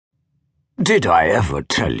"Did I ever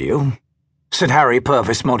tell you," said Harry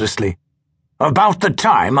Purvis modestly, "about the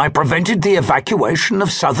time I prevented the evacuation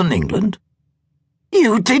of southern England?"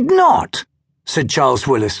 "You did not," said Charles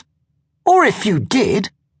Willis. "Or if you did,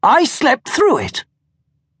 I slept through it."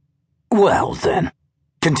 "Well, then,"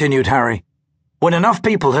 continued Harry, when enough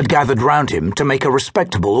people had gathered round him to make a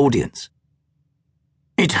respectable audience.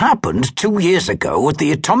 "It happened 2 years ago at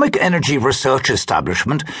the Atomic Energy Research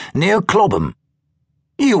Establishment near Clobham.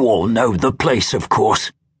 You all know the place, of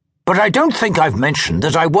course, but I don't think I've mentioned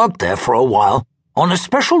that I worked there for a while on a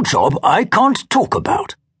special job I can't talk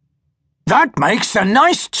about." "That makes a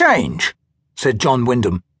nice change," said John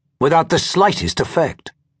Wyndham, without the slightest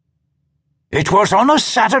effect. "It was on a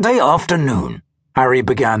Saturday afternoon," Harry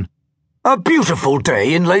began. "A beautiful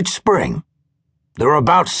day in late spring. There were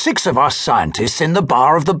about 6 of us scientists in the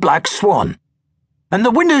bar of the Black Swan, and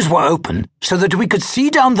the windows were open so that we could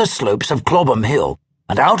see down the slopes of Clobham Hill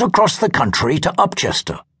and out across the country to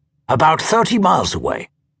Upchester, about 30 miles away.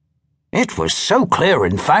 It was so clear,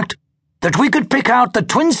 in fact, that we could pick out the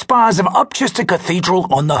twin spires of Upchester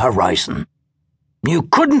Cathedral on the horizon. You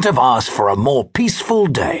couldn't have asked for a more peaceful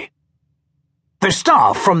day. The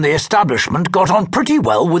staff from the establishment got on pretty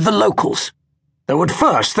well with the locals, though at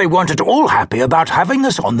first they weren't at all happy about having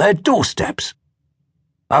us on their doorsteps.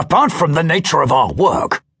 Apart from the nature of our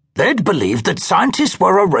work, they'd believed that scientists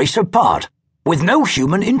were a race apart, with no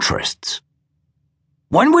human interests.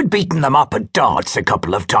 When we'd beaten them up at darts a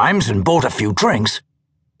couple of times and bought a few drinks,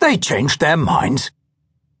 they changed their minds.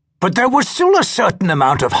 But there was still a certain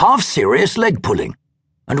amount of half-serious leg-pulling,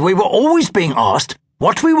 and we were always being asked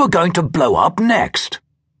what we were going to blow up next.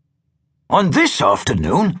 On this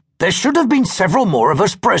afternoon, there should have been several more of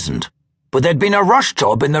us present, but there'd been a rush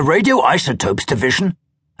job in the radioisotopes division,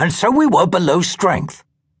 and so we were below strength.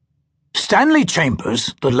 Stanley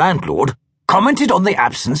Chambers, the landlord, commented on the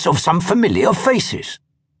absence of some familiar faces.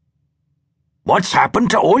 "What's happened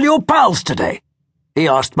to all your pals today?" he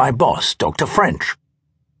asked my boss, Dr. French.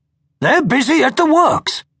 "They're busy at the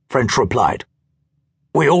works," French replied.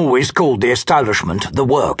 We always called the establishment the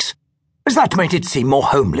works, as that made it seem more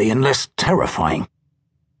homely and less terrifying.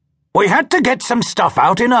 "We had to get some stuff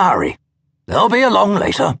out in a hurry. They'll be along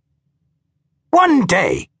later." "One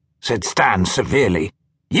day," said Stan severely,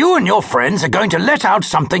 "you and your friends are going to let out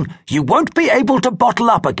something you won't be able to bottle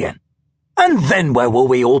up again. And then where will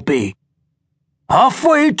we all be?"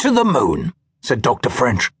 "Halfway to the moon," said Dr.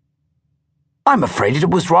 French. I'm afraid it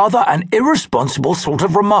was rather an irresponsible sort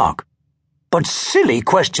of remark, but silly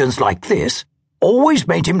questions like this always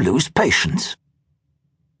made him lose patience.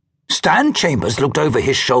 Stan Chambers looked over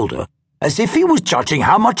his shoulder as if he was judging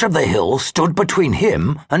how much of the hill stood between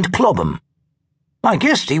him and Clobham. I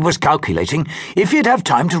guessed he was calculating if he'd have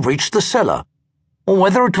time to reach the cellar, or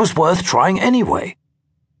whether it was worth trying anyway.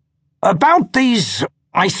 "About these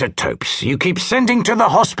isotopes you keep sending to the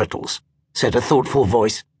hospitals," said a thoughtful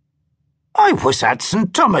voice. "I was at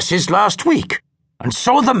St. Thomas's last week and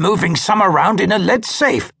saw them moving some around in a lead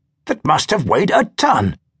safe that must have weighed a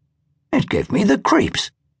ton. It gave me the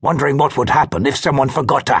creeps, wondering what would happen if someone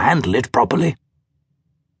forgot to handle it properly."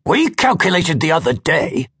 "We calculated the other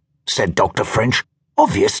day," said Dr. French,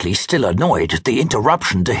 obviously still annoyed at the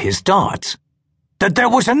interruption to his darts, "that there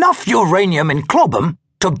was enough uranium in Clobham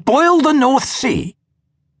to boil the North Sea."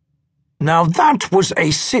 Now that was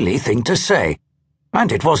a silly thing to say,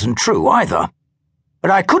 and it wasn't true either.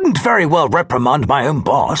 But I couldn't very well reprimand my own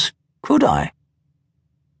boss, could I?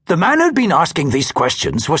 The man who'd been asking these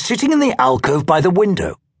questions was sitting in the alcove by the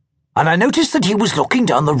window, and I noticed that he was looking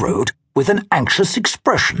down the road with an anxious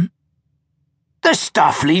expression. "The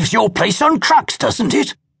stuff leaves your place on trucks, doesn't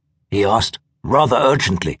it?" he asked, rather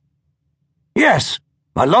urgently. "Yes,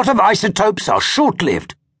 a lot of isotopes are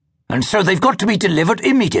short-lived, and so they've got to be delivered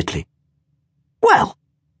immediately." "Well,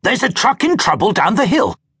 there's a truck in trouble down the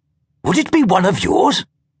hill. Would it be one of yours?"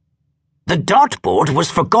 The dartboard was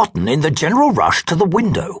forgotten in the general rush to the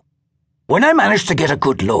window. When I managed to get a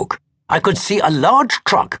good look, I could see a large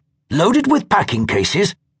truck, loaded with packing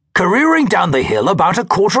cases, careering down the hill about a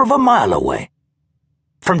quarter of a mile away.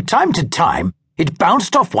 From time to time, it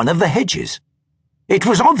bounced off one of the hedges. It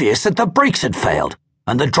was obvious that the brakes had failed,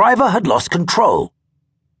 and the driver had lost control.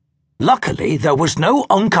 Luckily, there was no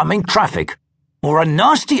oncoming traffic, or a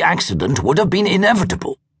nasty accident would have been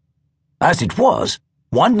inevitable. As it was,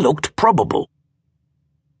 one looked probable.